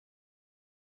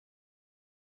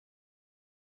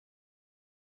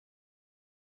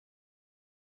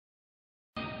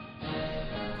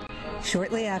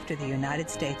Shortly after the United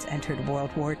States entered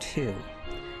World War II,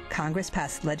 Congress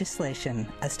passed legislation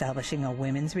establishing a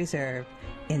women's reserve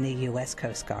in the U.S.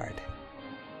 Coast Guard.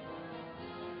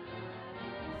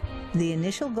 The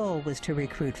initial goal was to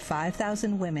recruit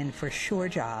 5,000 women for shore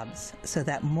jobs so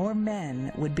that more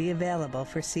men would be available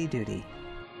for sea duty.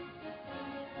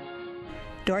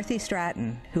 Dorothy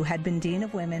Stratton, who had been Dean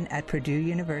of Women at Purdue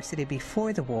University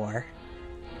before the war,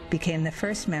 became the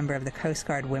first member of the Coast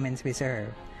Guard Women's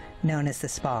Reserve, known as the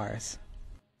SPARs.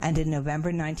 And in November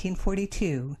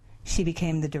 1942, she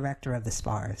became the director of the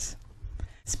SPARs.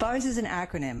 SPARS is an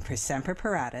acronym for Semper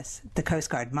Paratus, the Coast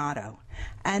Guard motto,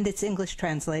 and its English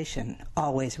translation,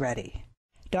 Always Ready.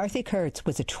 Dorothy Kurtz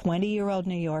was a 20-year-old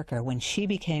New Yorker when she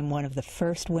became one of the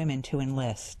first women to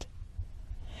enlist.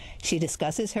 She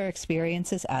discusses her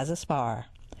experiences as a SPAR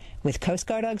with Coast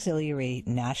Guard Auxiliary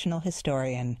National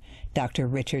Historian Dr.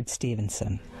 Richard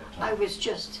Stephenson. I was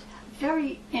just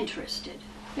very interested,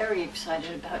 very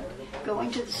excited about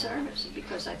going to the service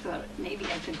because I thought maybe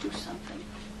I could do something.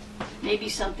 Maybe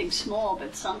something small,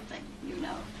 but something, you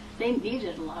know. They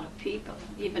needed a lot of people,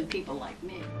 even people like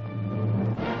me.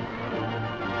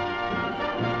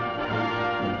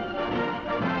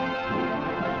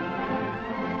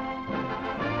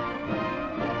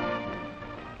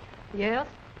 Yes,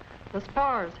 the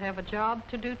SPARs have a job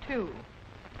to do too.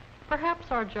 Perhaps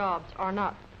our jobs are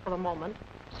not, for the moment,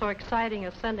 so exciting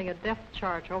as sending a depth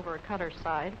charge over a cutter's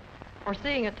side or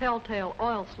seeing a telltale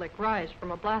oil slick rise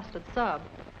from a blasted sub.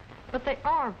 But they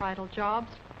are vital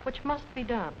jobs which must be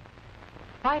done.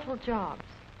 Vital jobs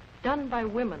done by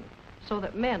women so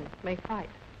that men may fight.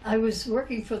 I was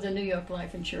working for the New York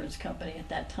Life Insurance Company at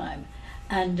that time,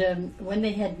 and when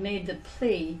they had made the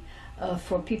plea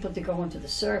for people to go into the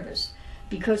service,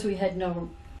 because we had no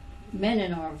men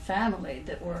in our family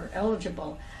that were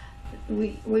eligible,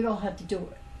 we all had to do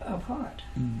our part.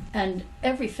 And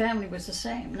every family was the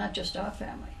same, not just our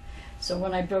family. So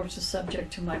when I broached the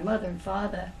subject to my mother and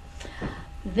father,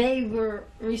 they were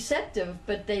receptive,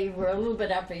 but they were a little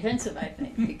bit apprehensive, I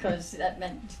think, because that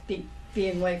meant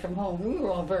being away from home. We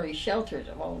were all very sheltered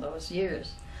of all those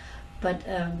years. But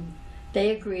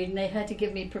they agreed, and they had to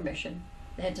give me permission.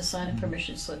 They had to sign a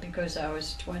permission slip because I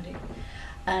was 20.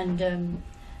 And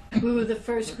we were the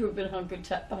first group in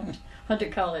Hunter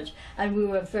College, and we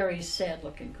were a very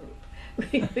sad-looking group.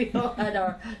 We all had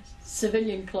our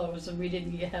civilian clothes, and we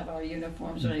didn't have our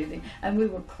uniforms or anything, and we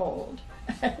were cold.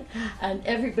 And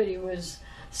everybody was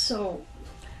so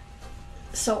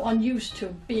unused to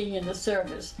being in the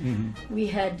service. We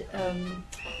had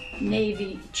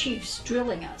Navy chiefs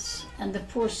drilling us, and the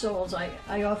poor souls,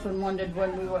 I often wondered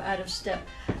when we were out of step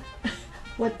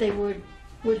what they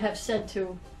would have said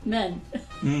to men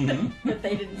that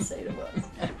they didn't say to us.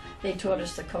 They taught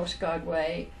us the Coast Guard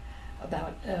way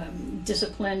about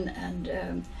discipline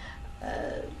and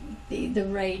the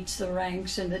rates, the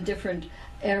ranks, and the different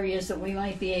areas that we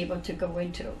might be able to go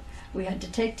into. We had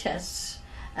to take tests,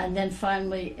 and then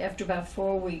finally, after about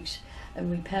 4 weeks, and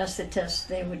we passed the test,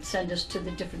 they would send us to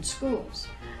the different schools.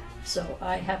 So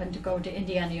I happened to go to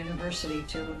Indiana University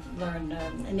to learn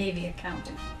Navy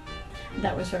accounting.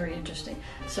 That was very interesting.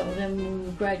 So then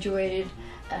we graduated,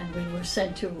 and we were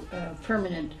sent to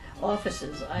permanent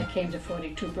offices. I came to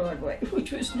 42 Broadway,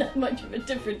 which was not much of a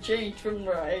different change from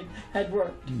where I had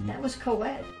worked. That was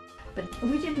co-ed, but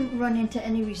we didn't run into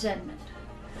any resentment.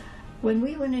 When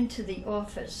we went into the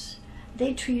office,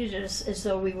 they treated us as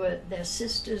though we were their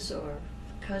sisters or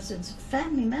cousins,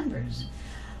 family members,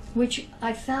 which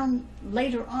I found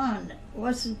later on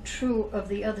wasn't true of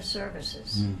the other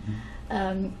services.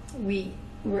 We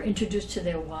were introduced to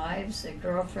their wives, their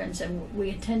girlfriends, and we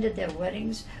attended their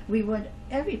weddings. We went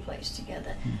every place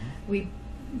together. We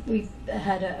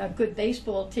had a good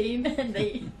baseball team, and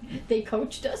they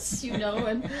coached us, you know,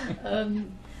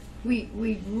 and we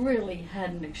really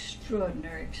had an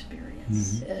extraordinary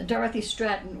experience. Dorothy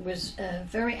Stratton was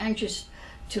very anxious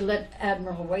to let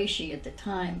Admiral Washi at the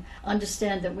time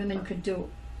understand that women could do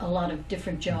a lot of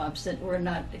different jobs that were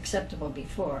not acceptable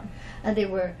before, and they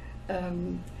were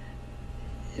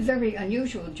very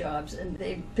unusual jobs, and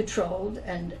they patrolled,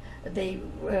 and they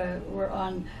were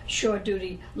on shore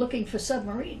duty looking for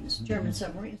submarines, German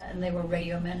submarines, and they were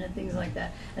radio men and things like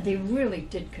that, and they really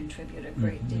did contribute a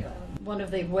great deal. One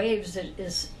of the waves that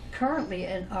is currently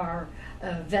in our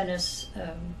Venice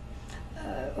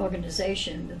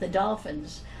organization, the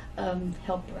Dolphins,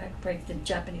 helped break the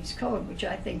Japanese code, which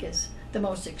I think is the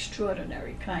most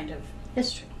extraordinary kind of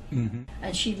history.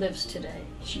 And she lives today.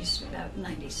 She's about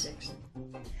 96.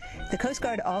 The Coast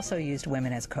Guard also used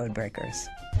women as code breakers.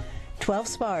 12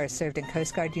 SPARs served in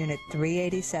Coast Guard Unit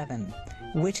 387,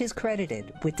 which is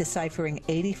credited with deciphering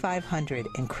 8,500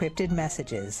 encrypted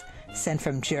messages sent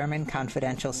from German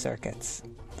confidential circuits.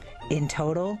 In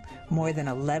total, more than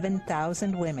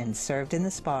 11,000 women served in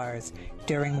the SPARs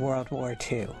during World War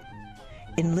II.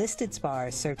 Enlisted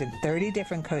SPARs served in 30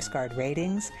 different Coast Guard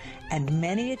ratings, and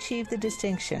many achieved the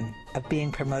distinction of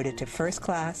being promoted to first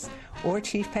class or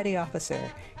chief petty officer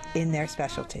in their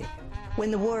specialty.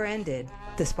 When the war ended,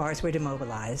 the SPARs were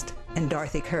demobilized, and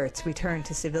Dorothy Kurtz returned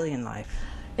to civilian life.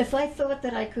 If I thought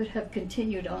that I could have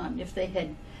continued on, if they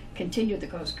had continued the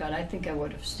Coast Guard, I think I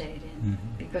would have stayed in,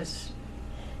 because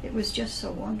it was just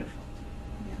so wonderful.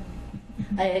 You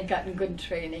know. I had gotten good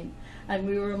training, and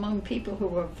we were among people who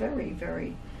were very,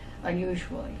 very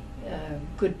unusually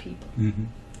good people.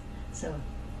 So,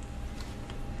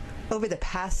 over the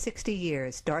past 60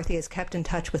 years, Dorothy has kept in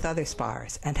touch with other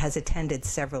SPARs and has attended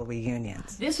several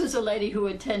reunions. This was a lady who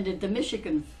attended the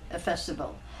Michigan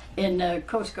Festival in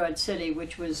Coast Guard City,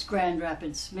 which was Grand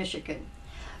Rapids, Michigan.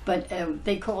 But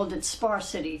they called it SPAR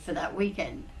City for that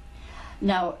weekend.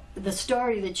 Now, the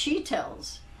story that she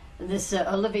tells, this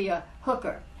Olivia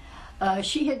Hooker,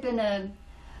 she had been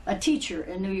a teacher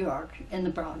in New York, in the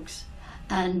Bronx,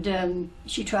 and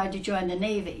she tried to join the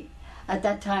Navy. At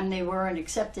that time, they weren't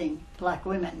accepting black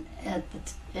women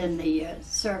in the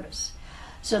service.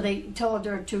 So they told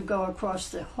her to go across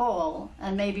the hall,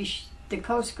 and maybe the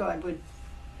Coast Guard would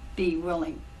be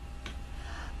willing.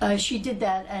 She did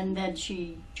that, and then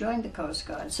she joined the Coast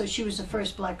Guard. So she was the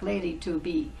first black lady to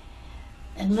be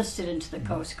enlisted into the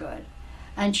Coast Guard,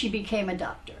 and she became a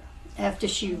doctor. After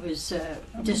she was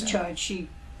discharged, she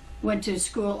went to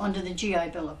school under the GI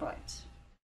Bill of Rights.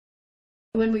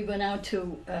 When we went out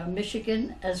to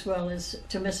Michigan as well as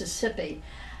to Mississippi,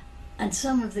 and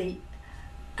some of the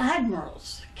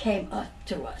admirals came up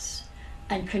to us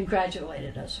and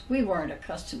congratulated us. We weren't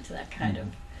accustomed to that kind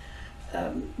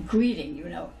of greeting, you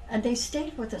know, and they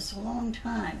stayed with us a long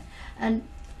time, and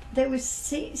they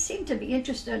seemed to be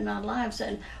interested in our lives,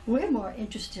 and we're more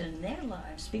interested in their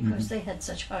lives because they had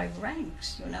such high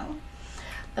ranks, you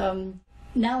know.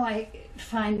 Now I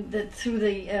find that through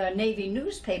the Navy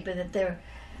newspaper that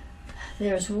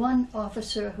there's one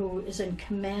officer who is in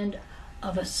command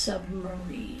of a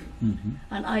submarine,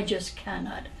 and I just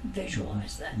cannot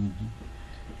visualize that.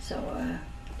 So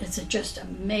it's just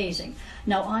amazing.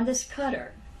 Now on this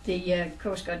cutter, the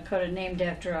Coast Guard cutter named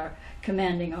after our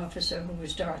commanding officer, who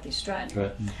was Dorothy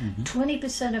Stratton,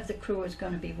 20% of the crew is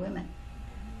going to be women.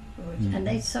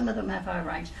 And some of them have high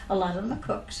ranks. A lot of them are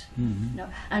cooks. You know?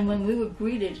 And when we were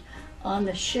greeted on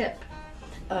the ship,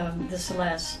 this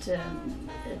last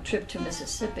trip to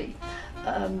Mississippi,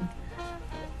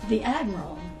 the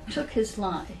admiral took his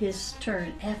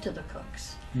turn after the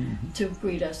cooks to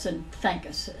greet us and thank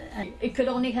us. And it could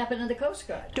only happen in the Coast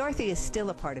Guard. Dorothy is still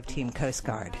a part of Team Coast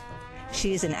Guard.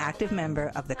 She is an active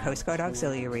member of the Coast Guard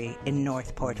Auxiliary in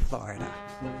Northport, Florida.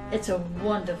 It's a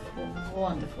wonderful,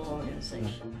 wonderful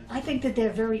organization. I think that they're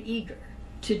very eager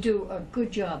to do a good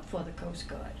job for the Coast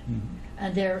Guard.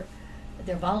 And they're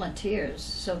volunteers,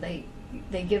 so they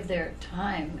give their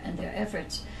time and their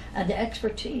efforts and their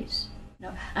expertise. You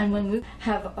know? And when we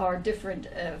have our different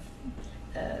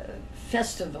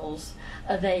festivals,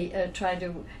 they try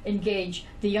to engage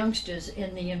the youngsters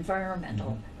in the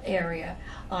environmental area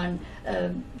on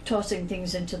tossing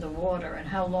things into the water and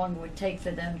how long it would take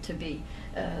for them to be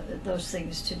those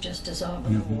things to just dissolve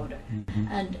in the water.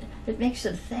 And it makes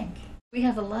them think. We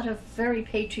have a lot of very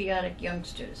patriotic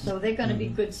youngsters, so they're going to be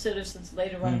good citizens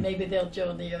later on. Maybe they'll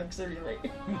join the auxiliary.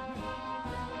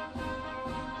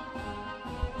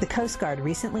 The Coast Guard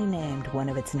recently named one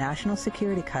of its national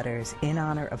security cutters in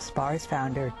honor of SPAR's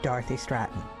founder, Dorothy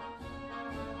Stratton.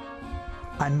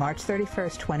 On March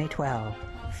 31st, 2012,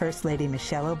 First Lady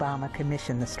Michelle Obama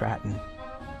commissioned the Stratton.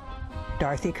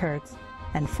 Dorothy Kurtz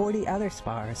and 40 other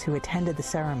SPARs who attended the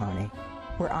ceremony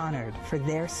were honored for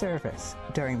their service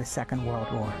during the Second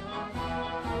World War.